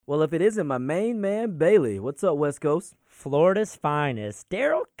Well, if it isn't my main man, Bailey. What's up, West Coast? Florida's finest,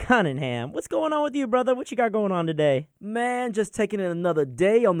 Darrell Cunningham. What's going on with you, brother? What you got going on today? Man, just taking in another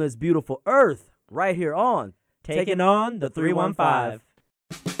day on this beautiful earth, right here on Taking on the 315.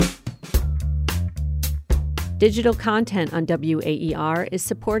 Digital content on WAER is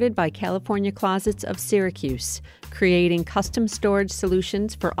supported by California Closets of Syracuse, creating custom storage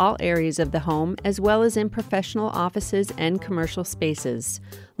solutions for all areas of the home, as well as in professional offices and commercial spaces.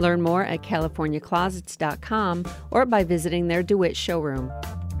 Learn more at californiaclosets.com or by visiting their DeWitt showroom.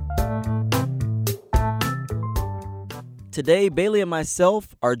 Today, Bailey and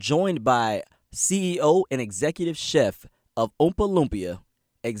myself are joined by CEO and executive chef of Oompa Loompya,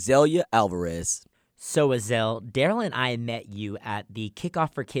 Exelia Alvarez. So, Azel, Darrell and I met you at the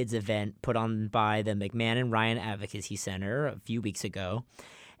Kickoff for Kids event put on by the McMahon and Ryan Advocacy Center a few weeks ago.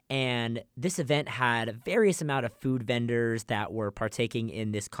 And this event had a various amount of food vendors that were partaking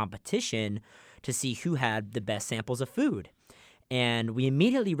in this competition to see who had the best samples of food. And we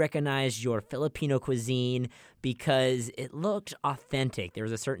immediately recognized your Filipino cuisine because it looked authentic. There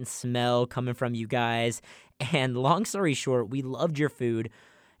was a certain smell coming from you guys. And long story short, we loved your food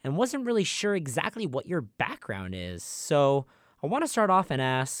and wasn't really sure exactly what your background is. So I want to start off and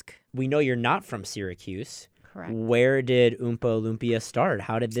ask, we know you're not from Syracuse. Correct. Where did Oompa Loompya start?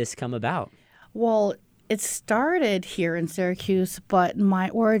 How did this come about? Well, it started here in Syracuse, but my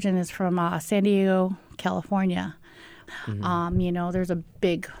origin is from San Diego, California. Mm-hmm. There's a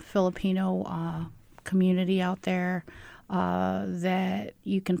big Filipino community out there that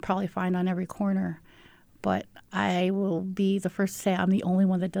you can probably find on every corner. But I will be the first to say I'm the only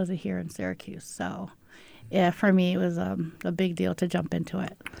one that does it here in Syracuse. So, yeah, for me, it was a big deal to jump into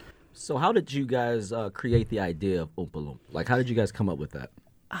it. So how did you guys create the idea of Oompa Loompa? Like, how did you guys come up with that?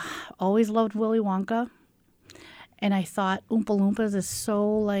 Always loved Willy Wonka. And I thought Oompa Loompas is so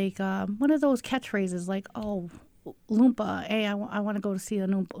like one of those catchphrases like, oh, Loompa, hey, I want to go to see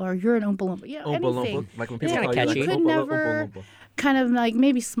an Oompa, or you're an Oompa Loompa. Yeah, Oompa anything. Loompa, like when people Yeah, call you catchy. like, You could Oompa never Loompa. kind of like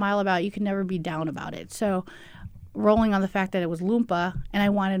maybe smile about it. You could never be down about it. So rolling on the fact that it was Loompa, and I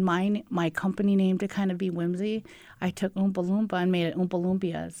wanted my company name to kind of be whimsy, I took Oompa Loompa and made it Oompa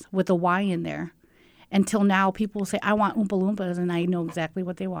Loompyas with a Y in there. Until now, people will say, I want Oompa Loompas, and I know exactly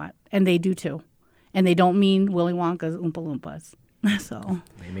what they want. And they do too. And they don't mean Willy Wonka's Oompa Loompas. So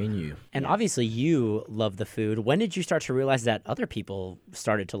They mean you. And obviously you love the food. When did you start to realize that other people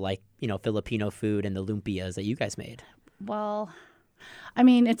started to like, Filipino food and the lumpias that you guys made? well, I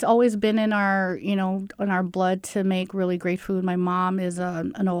mean, it's always been in our, in our blood to make really great food. My mom is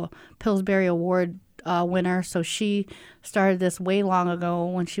a Pillsbury Award winner, so she started this way long ago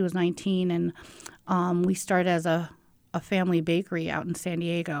when she was 19, and we started as a family bakery out in San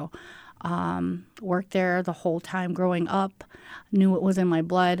Diego. Worked there the whole time growing up, knew it was in my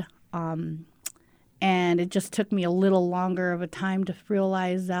blood, and it just took me a little longer of a time to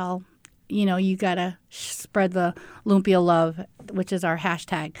realize, Zell, you got to spread the lumpia love, which is our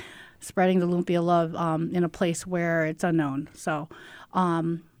hashtag, spreading the lumpia love in a place where it's unknown. So,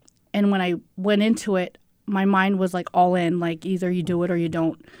 and when I went into it, my mind was like all in, like either you do it or you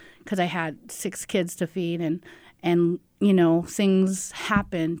don't, because I had 6 kids to feed, and things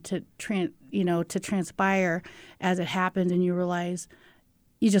happen to transpire as it happened, and you realize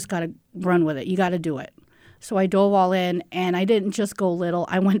you just got to run with it. You got to do it. So I dove all in, and I didn't just go little.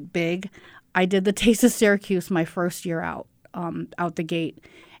 I went big. I did the Taste of Syracuse my first year out the gate,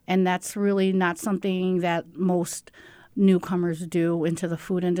 and that's really not something that most newcomers do into the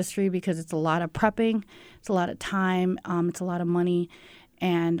food industry because it's a lot of prepping, it's a lot of time, it's a lot of money,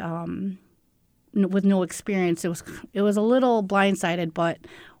 and with no experience, it was a little blindsided, but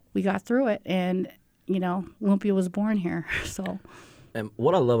we got through it, and Lumpia was born here. So, And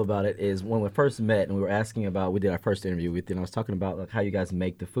what I love about it is when we first met and we were asking about, we did our first interview with you, and I was talking about like how you guys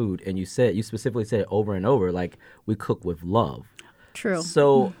make the food, and you specifically said over and over, like, we cook with love. true.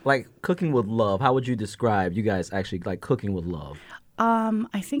 So, like, cooking with love, how would you describe you guys actually like cooking with love?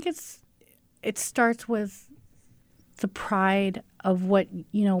 I think it starts with the pride of what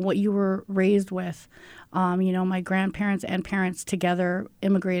you were raised with. My grandparents and parents together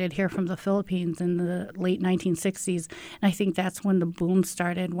immigrated here from the Philippines in the late 1960s. And I think that's when the boom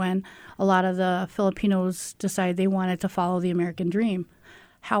started, when a lot of the Filipinos decided they wanted to follow the American dream.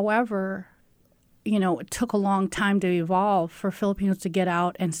 However, it took a long time to evolve for Filipinos to get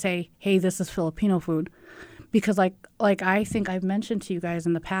out and say, hey, this is Filipino food. Because like I think I've mentioned to you guys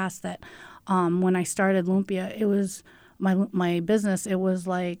in the past that when I started Lumpia, it was my business. It was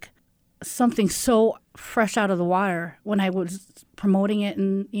like something so fresh out of the water. When I was promoting it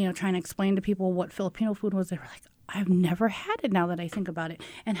and trying to explain to people what Filipino food was, they were like, I've never had it now that I think about it.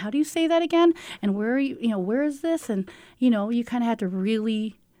 And how do you say that again? And where are you, where is this? And, you kind of had to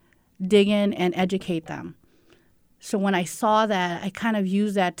really dig in and educate them. So when I saw that, I kind of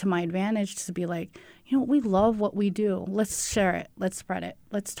used that to my advantage to be like, we love what we do. Let's share it. Let's spread it.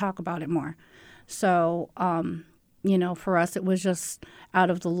 Let's talk about it more. So, for us, it was just out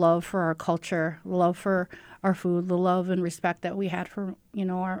of the love for our culture, love for our food, the love and respect that we had for,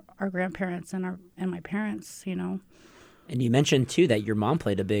 our grandparents and my parents, And you mentioned, too, that your mom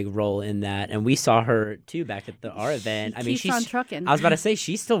played a big role in that. And we saw her, too, back at our event. She's on trucking. I was about to say,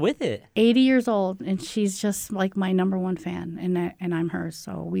 she's still with it. 80 years old, and she's just like my number one fan, and I'm hers.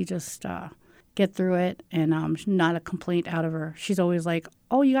 So we just get through it, and not a complaint out of her. She's always like,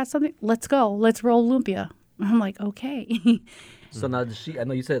 oh, you got something? Let's go. Let's roll lumpia. I'm like, okay. So now, does she? I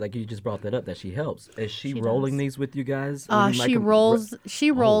know you said you just brought that up that she helps. Is she rolling these with you guys? She rolls.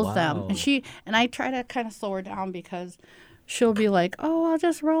 She rolls them, and I try to kind of slow her down because she'll be like, "Oh, I'll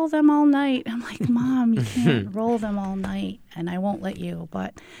just roll them all night." I'm like, "Mom, you can't roll them all night, and I won't let you."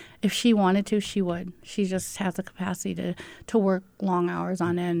 But if she wanted to, she would. She just has the capacity to work long hours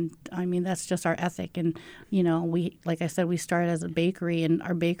on end. I mean, that's just our ethic, and we, like I said, we started as a bakery, and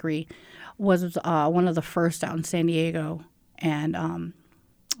our bakery was one of the first out in San Diego. And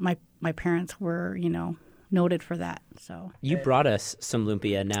my parents were, noted for that. So you brought us some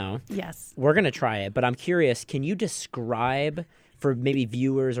lumpia now. Yes. We're going to try it, but I'm curious, can you describe for maybe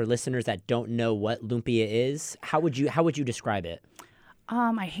viewers or listeners that don't know what lumpia is? How would you describe it?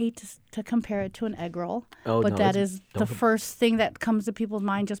 I hate to compare it to an egg roll, but no, that is the first thing that comes to people's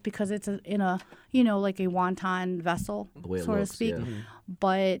mind just because it's in a, like a wonton vessel, so to speak. Yeah.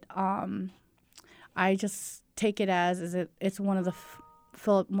 But I just take it as it's one of the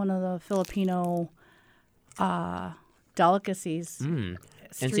Filipino delicacies. Mm.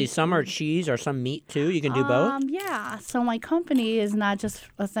 And see, some are cheese or some meat too. You can do both. Yeah. So my company is not just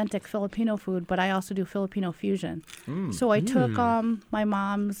authentic Filipino food, but I also do Filipino fusion. Mm. So I took my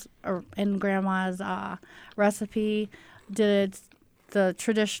mom's and grandma's recipe, did the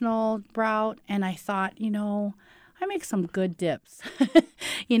traditional route, and I thought, I make some good dips.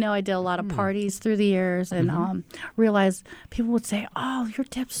 I did a lot of parties through the years and realized people would say, oh, your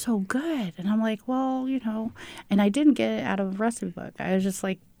dip's so good. And I'm like, well, and I didn't get it out of a recipe book. I was just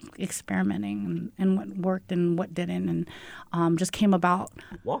like experimenting and what worked and what didn't and just came about.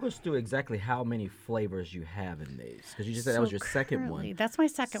 Walk us through exactly how many flavors you have in these. Because you just said that was your second one. That's my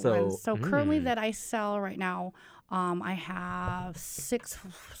second one. So currently that I sell right now, I have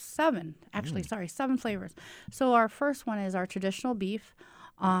seven flavors. So our first one is our traditional beef.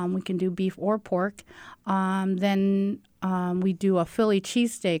 We can do beef or pork. Then we do a Philly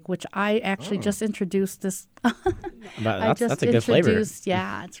cheesesteak, which I actually just introduced this. That's a good flavor.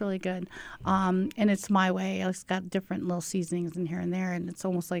 Yeah, it's really good. And it's my way. It's got different little seasonings in here and there, and it's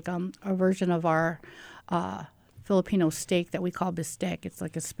almost like a version of our Filipino steak that we call bistec. It's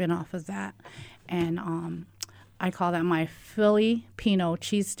like a spin-off of that. And I call that my Filipino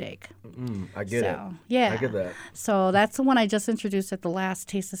cheesesteak. I get it. Yeah. I get that. So that's the one I just introduced at the last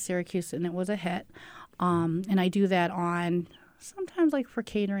Taste of Syracuse, and it was a hit. And I do that on sometimes like for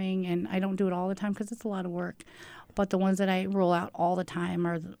catering, and I don't do it all the time because it's a lot of work. But the ones that I roll out all the time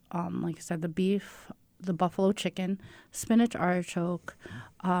are, like I said, the beef, the buffalo chicken, spinach artichoke,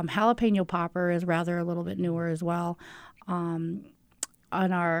 jalapeno popper is rather a little bit newer as well. On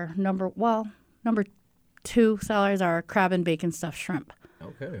our number 2 sellers are crab and bacon stuffed shrimp.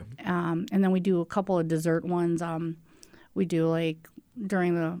 Okay. And then we do a couple of dessert ones. We do like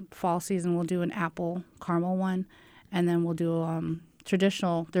during the fall season, we'll do an apple caramel one, and then we'll do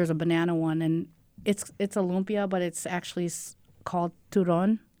traditional. There's a banana one, and it's a lumpia, but it's actually called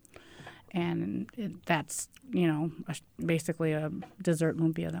turon, and that's basically a dessert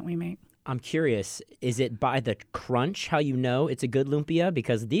lumpia that we make. I'm curious, is it by the crunch how you know it's a good lumpia?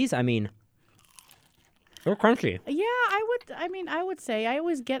 Because these, they're crunchy. Yeah, I would say I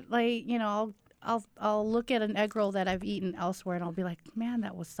always get like, I'll look at an egg roll that I've eaten elsewhere and I'll be like, man,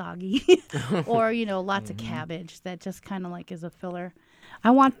 that was soggy. Or, lots of cabbage that just kind of like is a filler.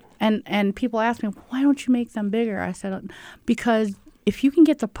 I want, and people ask me, why don't you make them bigger? I said, because if you can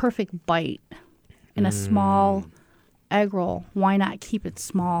get the perfect bite in a small egg roll, why not keep it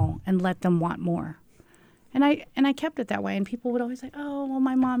small and let them want more? And I kept it that way, and people would always say, "Oh, well,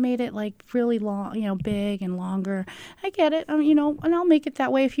 my mom made it like really long, big and longer." I get it, and I'll make it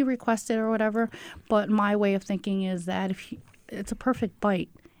that way if you request it or whatever. But my way of thinking is that it's a perfect bite,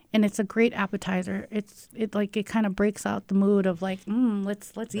 and it's a great appetizer. It kind of breaks out the mood of like,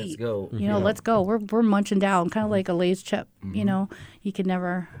 let's eat. Let's go. Let's go. We're munching down, kind of like a Lay's chip. You can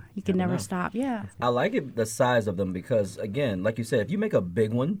never stop. Yeah. I like it, the size of them, because again, like you said, if you make a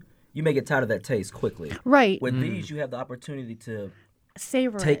big one, you may get tired of that taste quickly. Right. With these, you have the opportunity to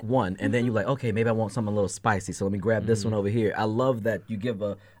savor take it. one, and then you're like, okay, maybe I want something a little spicy, so let me grab this one over here. I love that you give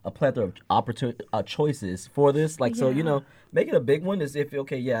a plethora of choices for this. Like, so, make it a big one is if,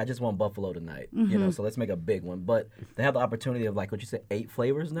 okay, yeah, I just want buffalo tonight, so let's make a big one. But they have the opportunity of, like what you said, 8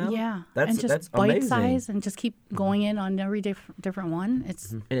 flavors now. Yeah. That's bite amazing. size and just keep going in on every different one.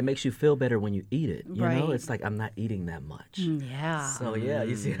 It's And it makes you feel better when you eat it. You know, Right. it's like, I'm not eating that much. yeah. So, yeah,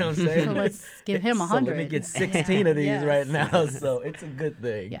 you see what I'm saying? So let's give him 100. So let me get 16 of these Yes. right now. So it's a good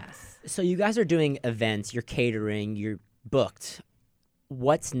thing. Yes. So you guys are doing events, you're catering, you're booked.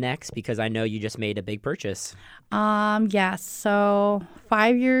 What's next? Because I know you just made a big purchase. Yes. So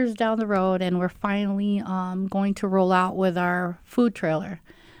 5 years down the road, and we're finally going to roll out with our food trailer.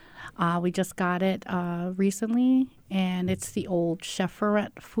 We just got it recently, and it's the old Chef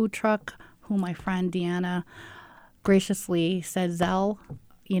Ferret food truck, who my friend Deanna graciously said, Zell,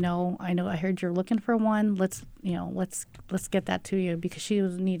 I heard you're looking for one. Let's get that to you, because she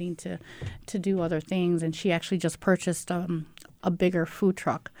was needing to do other things, and she actually just purchased a bigger food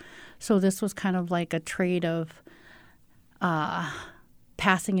truck. So this was kind of like a trade of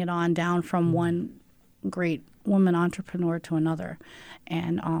passing it on down from one great woman entrepreneur to another,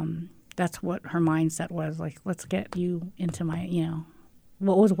 and that's what her mindset was, like, let's get you into my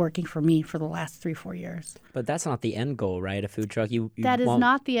what was working for me for the last 3-4 years. But that's not the end goal, right? A food truck. You That is won't-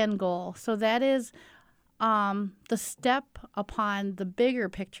 not the end goal. So that is the step upon the bigger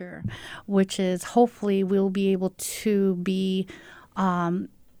picture, which is hopefully we'll be able to be,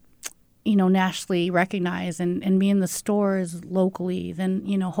 nationally recognized and be in the stores locally.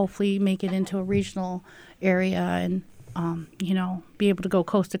 Then, hopefully make it into a regional area and, be able to go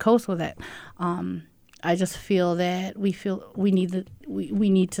coast to coast with it. I just feel that we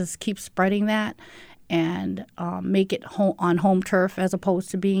need to keep spreading that and make it on home turf, as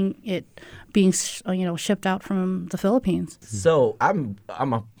opposed to being shipped out from the Philippines. So I'm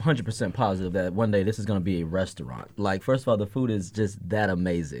 100% positive that one day this is going to be a restaurant. Like, first of all, the food is just that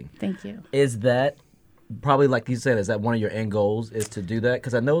amazing. Thank you. Is that probably, like you said, is that one of your end goals, is to do that?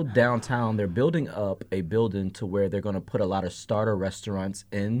 Because I know downtown they're building up a building to where they're going to put a lot of starter restaurants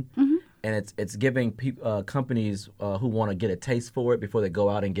in. And it's giving companies who want to get a taste for it before they go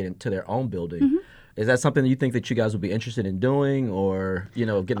out and get into their own building. Is that something that you think that you guys would be interested in doing, or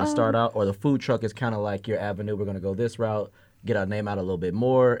getting a start out, or the food truck is kind of like your avenue? We're going to go this route, get our name out a little bit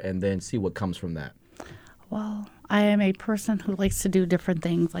more, and then see what comes from that. Well, I am a person who likes to do different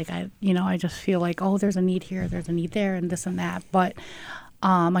things. Like I just feel like, there's a need here, there's a need there, and this and that. But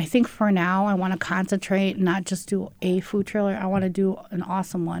I think for now, I want to concentrate, not just do a food trailer. I want to do an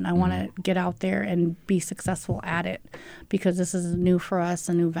awesome one. I want to get out there and be successful at it, because this is new for us,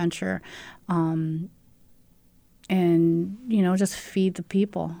 a new venture. And, just feed the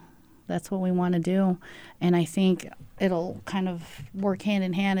people. That's what we want to do. And I think it'll kind of work hand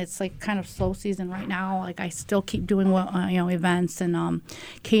in hand. It's like kind of slow season right now. Like, I still keep doing events and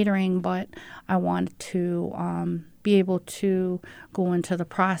catering, but I want to be able to go into the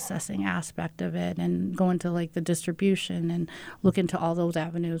processing aspect of it and go into like the distribution and look into all those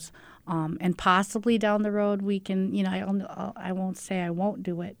avenues. And possibly down the road we can, I won't say I won't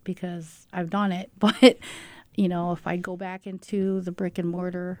do it, because I've done it, but if I go back into the brick and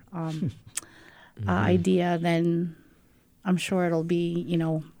mortar idea, then I'm sure it'll be,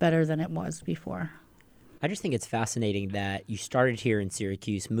 better than it was before. I just think it's fascinating that you started here in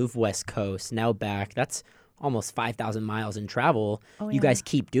Syracuse, moved West Coast, now back. That's almost 5,000 miles in travel. Oh, You yeah. guys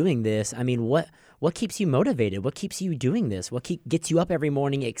keep doing this. I mean, what keeps you motivated? What keeps you doing this? What gets you up every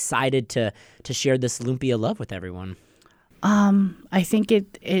morning excited to share this lumpia love with everyone? I think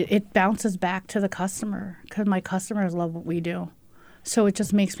it bounces back to the customer, because my customers love what we do. So it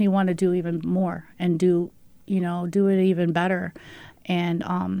just makes me want to do even more and do it even better. And,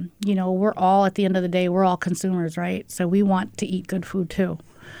 we're all, at the end of the day, we're all consumers, right? So we want to eat good food too.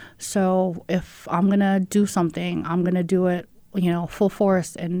 So if I'm going to do something, I'm going to do it, full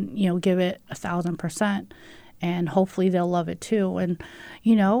force and, give it 1,000%. And hopefully they'll love it too. And,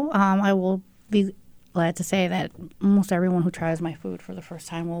 I will be glad to say that almost everyone who tries my food for the first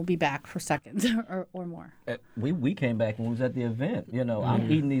time will be back for seconds or more. We came back when we was at the event.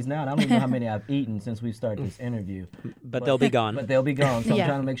 I'm eating these now, and I don't even know how many I've eaten since we started this interview. But they'll be gone. But they'll be gone. So Yeah. I'm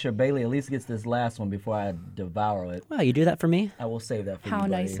trying to make sure Bailey at least gets this last one before I devour it. Well, you do that for me? I will save that for you, How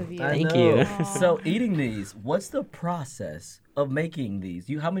buddy. nice of you. I Thank know. you. So eating these, what's the process of making these?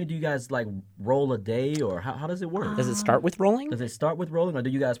 How many do you guys like roll a day, or how does it work? Does it start with rolling? Does it start with rolling, or do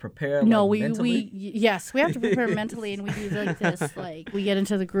you guys prepare? No, like, mentally? yes, we have to prepare mentally, and we do like this, like we get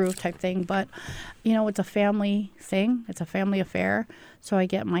into the groove type thing. But it's a family thing. It's a family affair. So I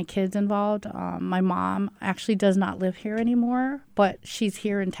get my kids involved. My mom actually does not live here anymore, but she's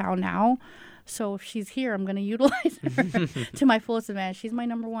here in town now. So if she's here, I'm going to utilize her to my fullest advantage. She's my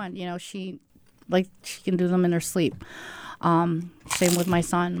number one. She can do them in her sleep. Same with my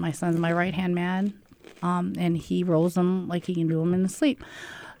son. My son's my right-hand man, and he rolls them like he can do them in his sleep.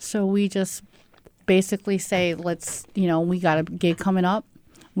 So we just basically say, we got a gig coming up.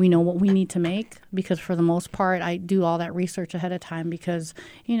 We know what we need to make, because for the most part, I do all that research ahead of time because,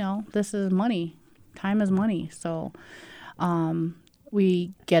 this is money. Time is money. So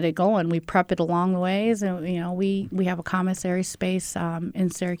we get it going. We prep it along the ways, and, we have a commissary space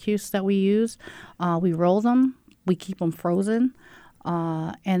in Syracuse that we use. We roll them. We keep them frozen,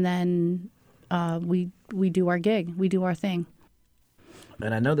 and then we do our gig. We do our thing.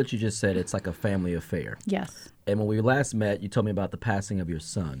 And I know that you just said it's like a family affair. Yes. And when we last met, you told me about the passing of your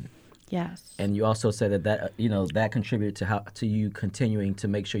son. Yes. And you also said that contributed to you continuing to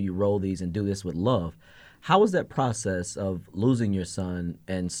make sure you roll these and do this with love. How was that process of losing your son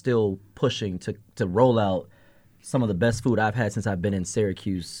and still pushing to roll out some of the best food I've had since I've been in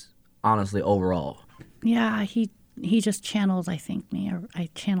Syracuse, honestly, overall? Yeah, he just channels, I think, me. I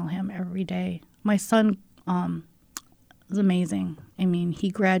channel him every day. My son is amazing. I mean, he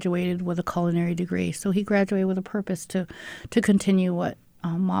graduated with a culinary degree, so he graduated with a purpose to continue what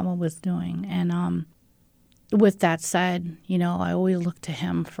Mama was doing. And with that said, I always look to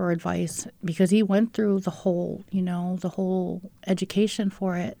him for advice because he went through the whole education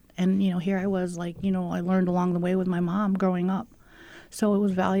for it. And, here I was I learned along the way with my mom growing up. So it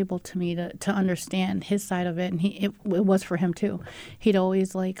was valuable to me to understand his side of it, and it was for him too. He'd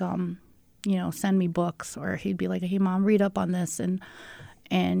always send me books, or he'd be like, "Hey, Mom, read up on this," and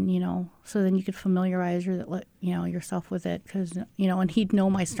so then you could familiarize yourself with it, because and he'd know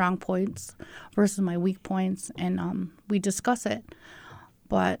my strong points versus my weak points, and we discuss it.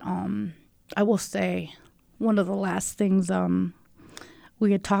 But I will say, one of the last things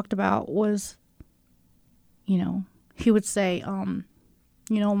we had talked about was, he would say,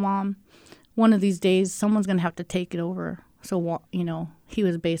 Mom, one of these days someone's going to have to take it over. So, he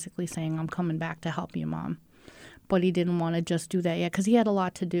was basically saying, I'm coming back to help you, Mom. But he didn't want to just do that yet because he had a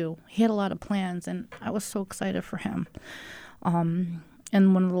lot to do. He had a lot of plans, and I was so excited for him.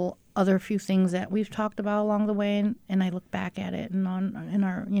 And one of the other few things that we've talked about along the way, and I look back at it and in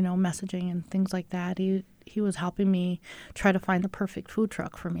our, messaging and things like that, he was helping me try to find the perfect food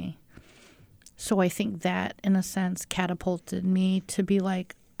truck for me. So I think that, in a sense, catapulted me to be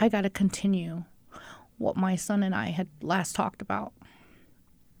like, I got to continue what my son and I had last talked about.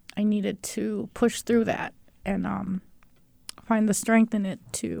 I needed to push through that and find the strength in it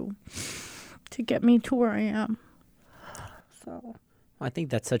to get me to where I am. So I think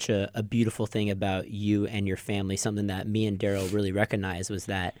that's such a beautiful thing about you and your family. Something that me and Darrell really recognized was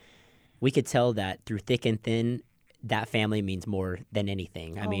that we could tell that through thick and thin, that family means more than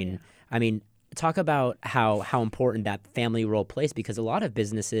anything. I mean, talk about how important that family role plays, because a lot of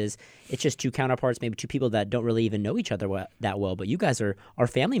businesses, it's just two counterparts, maybe two people that don't really even know each other that well. But you guys are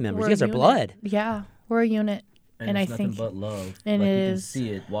family members. You guys are blood. Yeah, we're a unit. And I it's think nothing but love. And you it can is. see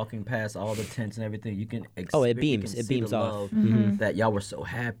it walking past all the tents and everything. You can it beams. It beams off. That y'all were so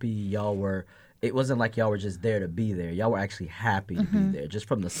happy. It wasn't like y'all were just there to be there. Y'all were actually happy to be there, just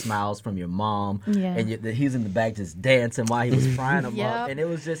from the smiles from your mom. Yeah. And he's in the back just dancing while he was frying them Yep. up. And it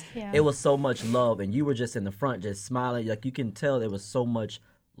was just, Yeah. it was so much love. And you were just in the front just smiling. Like, you can tell there was so much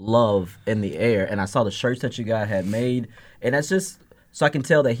love in the air. And I saw the shirts that you guys had made. And that's just, so I can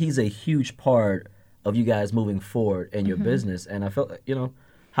tell that he's a huge part of you guys moving forward in your business. And I felt,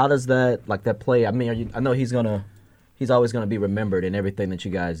 how does that play? I mean, I know he's always going to be remembered in everything that you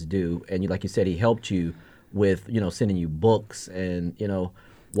guys do. And like you said, he helped you with, sending you books and,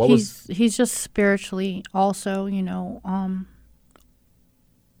 he's just spiritually also,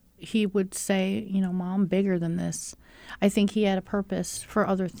 he would say, Mom, bigger than this. I think he had a purpose for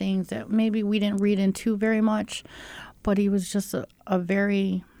other things that maybe we didn't read into very much, but he was just a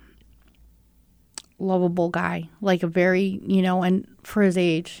very lovable guy, like a very, and for his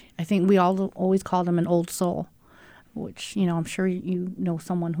age, I think we all always called him an old soul, which, I'm sure you know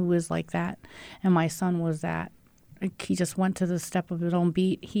someone who is like that. And my son was that. He just went to the step of his own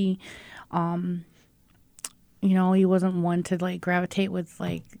beat. He, he wasn't one to gravitate with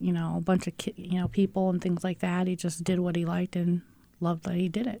a bunch of people and things like that. He just did what he liked and loved that he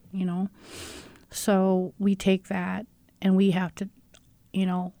did it, So we take that and we have to,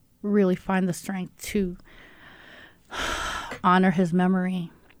 really find the strength to honor his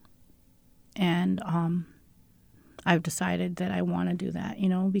memory. And I've decided that I want to do that,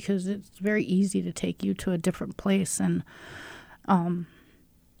 because it's very easy to take you to a different place and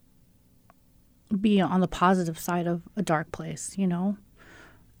be on the positive side of a dark place,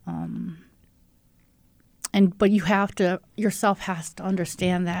 but yourself has to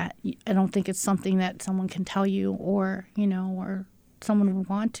understand that. I don't think it's something that someone can tell you or someone would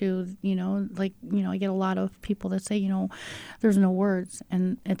want to, I get a lot of people that say, there's no words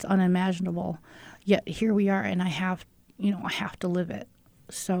and it's unimaginable. Yet here we are, and I have to live it.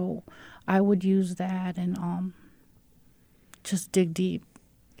 So I would use that and just dig deep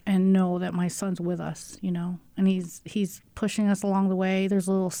and know that my son's with us, and he's pushing us along the way. There's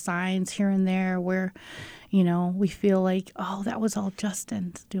little signs here and there where, we feel like, oh, that was all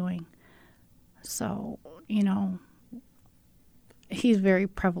Justin's doing. So, he's very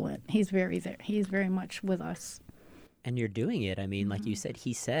prevalent. He's very there. He's very much with us. And you're doing it. I mean, like you said,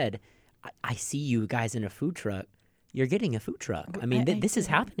 he said, I see you guys in a food truck. You're getting a food truck. I mean, this is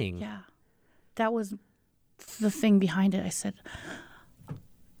happening. Yeah. That was the thing behind it. I said,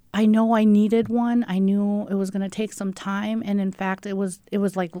 I know I needed one. I knew it was going to take some time. And in fact, it was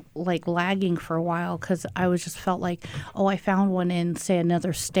like lagging for a while because I was just felt like, oh, I found one in, say,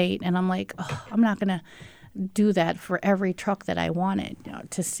 another state. And I'm like, oh, I'm not going to do that for every truck that I wanted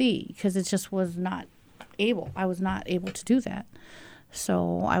to see because it just was not able. I was not able to do that.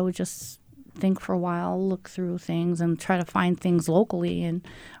 So I would just think for a while, look through things and try to find things locally. And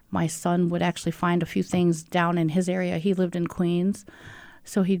my son would actually find a few things down in his area. He lived in Queens.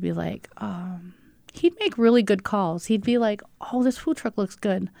 So he'd be like, he'd make really good calls. He'd be like, oh, this food truck looks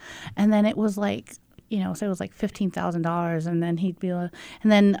good. And then it was like, so it was like $15,000. And then he'd be like,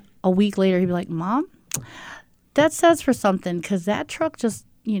 and then a week later, he'd be like, Mom, that says for something because that truck just,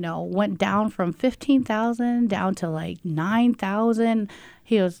 went down from 15,000 down to like 9,000.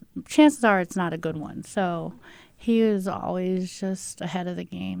 He goes, chances are it's not a good one. So he was always just ahead of the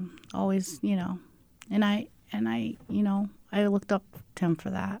game, always, and I looked up to him for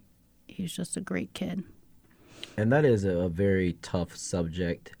that. He's just a great kid. And that is a very tough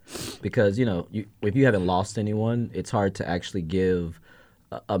subject because, if you haven't lost anyone, it's hard to actually give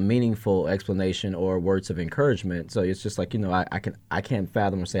a meaningful explanation or words of encouragement. So it's just like, I can't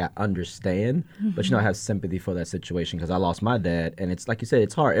fathom or say I understand, but, I have sympathy for that situation because I lost my dad. And it's like you said,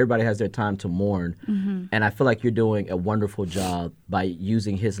 it's hard. Everybody has their time to mourn. And I feel like you're doing a wonderful job by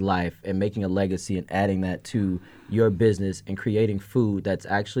using his life and making a legacy and adding that to your business and creating food that's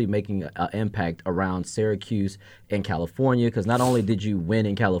actually making an impact around Syracuse and California. Because not only did you win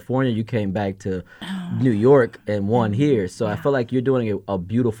in California, you came back to New York and won here. So I feel like you're doing a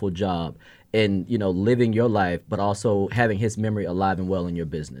beautiful job in, living your life, but also having his memory alive and well in your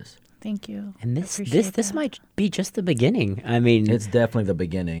business. Thank you. And this might be just the beginning. I mean, it's definitely the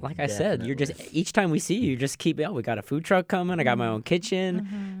beginning. Like I said, you're just each time we see you, just keep. Oh, we got a food truck coming. I got my own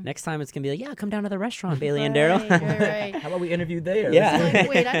kitchen. Next time it's gonna be like, yeah, come down to the restaurant, Bailey and Darrell. Right. How about we interview there? Yeah. Like,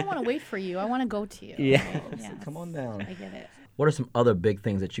 wait, I don't want to wait for you. I want to go to you. Yeah. Yes. Come on down. I get it. What are some other big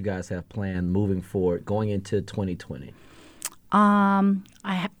things that you guys have planned moving forward, going into 2020? I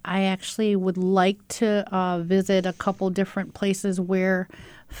actually would like to visit a couple different places where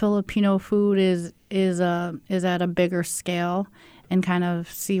Filipino food is at a bigger scale and kind of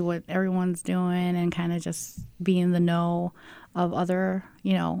see what everyone's doing and kind of just be in the know of other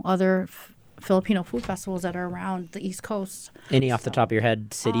Filipino food festivals that are around the East Coast. Any off the top of your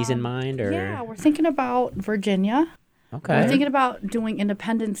head cities in mind? Or? Yeah, we're thinking about Virginia. Okay. We're thinking about doing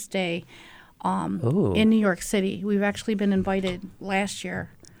Independence Day in New York City. We've actually been invited last year.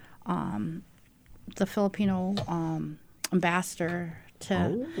 The Filipino ambassador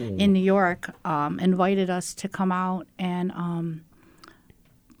in New York invited us to come out and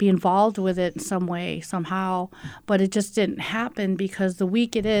be involved with it in some way, somehow. But it just didn't happen because the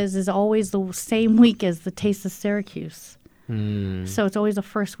week it is always the same week as the Taste of Syracuse. So it's always the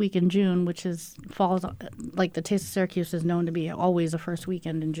first week in June, which falls like the Taste of Syracuse is known to be always the first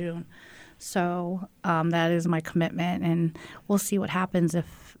weekend in June. So that is my commitment, and we'll see what happens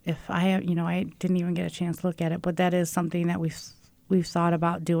if I have, I didn't even get a chance to look at it, but that is something that we've thought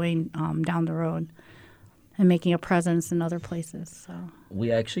about doing down the road and making a presence in other places. So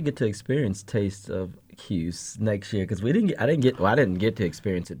we actually get to experience Taste of Hughes next year because I didn't get to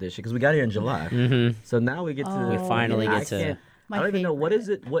experience it this year because we got here in July. So now we get to. We finally get to. I don't even know what is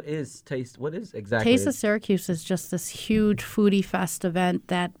it. What is Taste? What is exactly? Taste of Syracuse is just this huge foodie fest event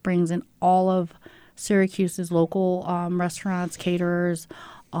that brings in all of Syracuse's local restaurants, caterers.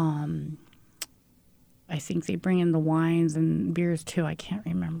 I think they bring in the wines and beers too. I can't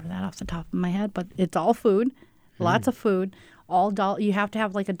remember that off the top of my head, but it's all food, lots of food. You have to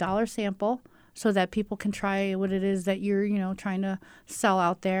have like $1 sample so that people can try what it is that you're, trying to sell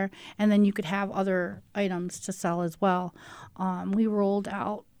out there. And then you could have other items to sell as well. We rolled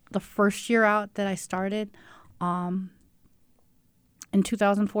out the first year out that I started in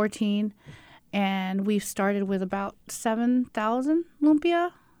 2014, and we've started with about 7,000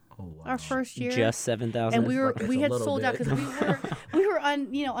 lumpia. Oh, wow. Our first year, just 7,000, and we had sold out because we were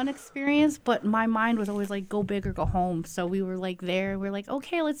unexperienced. But my mind was always like, go big or go home. So we were like there. We're like,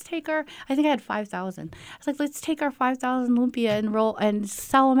 okay, let's take I think I had 5,000. I was like, let's take our 5,000 lumpia and roll and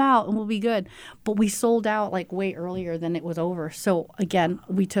sell them out, and we'll be good. But we sold out like way earlier than it was over. So again,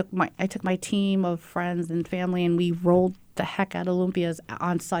 I took my team of friends and family, and we rolled the heck out of lumpias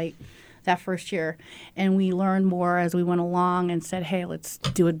on site that first year, and we learned more as we went along and said, hey, let's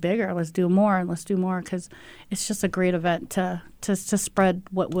do it bigger, let's do more, and let's do more, because it's just a great event to spread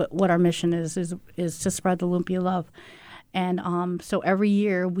what our mission is to spread the lumpia love. And so every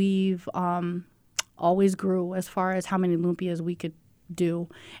year we've always grew as far as how many lumpias we could do,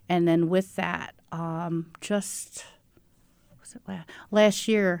 and then with that last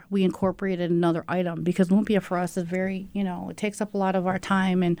year we incorporated another item, because lumpia for us is very, it takes up a lot of our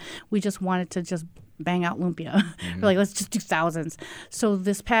time, and we just wanted to just bang out lumpia. Mm-hmm. We're like, let's just do thousands. So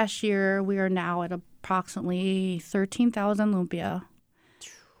this past year we are now at approximately 13,000 lumpia.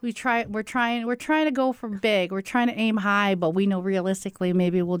 We're trying to go for big. We're trying to aim high, but we know realistically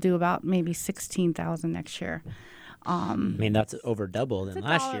maybe we'll do about 16,000 next year. I mean, that's over double than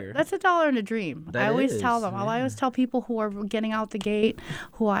last year. That's $1 in a dream. I always tell them. Yeah. I always tell people who are getting out the gate,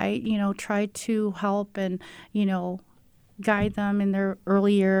 who I, try to help and, guide them in their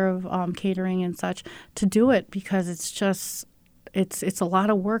early year of catering and such, to do it, because it's just, it's a lot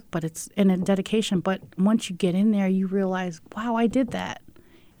of work, but it's in a dedication. But once you get in there, you realize, wow, I did that.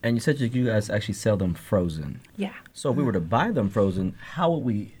 And you said you guys actually sell them frozen. Yeah. So if we were to buy them frozen, how would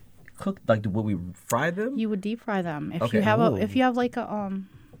we cook? Like, would we fry them? You would deep fry them. If okay. you have like a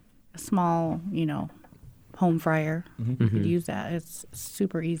small, home fryer, you could use that. It's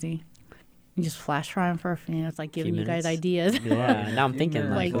super easy. You just flash fry them for it's like giving you guys ideas. Yeah. Now I'm thinking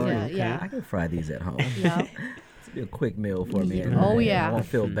yeah. I can fry these at home. Yeah. Be a quick meal for me. Oh, yeah. I won't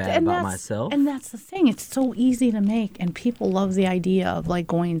feel bad about myself. And that's the thing. It's so easy to make, and people love the idea of like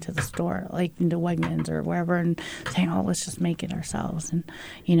going to the store, like into Wegmans or wherever, and saying, "Oh, let's just make it ourselves." And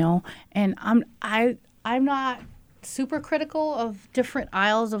and I'm not super critical of different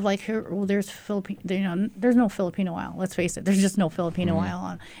aisles of like, here, well, there's Filipino, there's no Filipino aisle. Let's face it, there's just no Filipino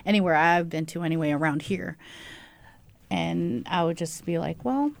aisle anywhere I've been to anyway around here. And I would just be like,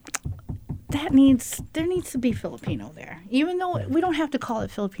 well, there needs to be Filipino there, even though we don't have to call it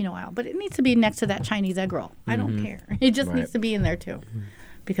Filipino aisle, but it needs to be next to that Chinese egg roll. I don't care. It just needs to be in there too,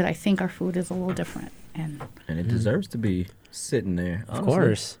 because I think our food is a little different, and it deserves to be sitting there. Honestly. Of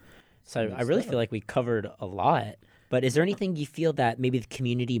course. So I really feel like we covered a lot. But is there anything you feel that maybe the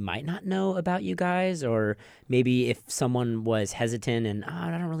community might not know about you guys, or maybe if someone was hesitant and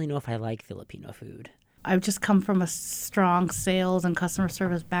I don't really know if I like Filipino food? I've just come from a strong sales and customer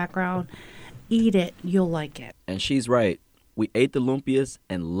service background. Eat it, you'll like it. And she's right. We ate the lumpias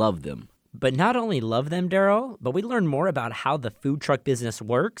and loved them. But not only love them, Darrell, but we learned more about how the food truck business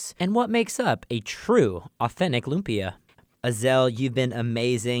works and what makes up a true, authentic lumpia. Azelle, you've been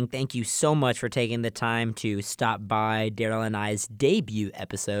amazing. Thank you so much for taking the time to stop by Darrell and I's debut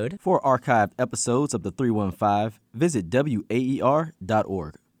episode. For archived episodes of the 315, visit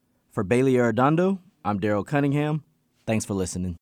WAER.org. For Bailey Arredondo, I'm Darrell Cunningham. Thanks for listening.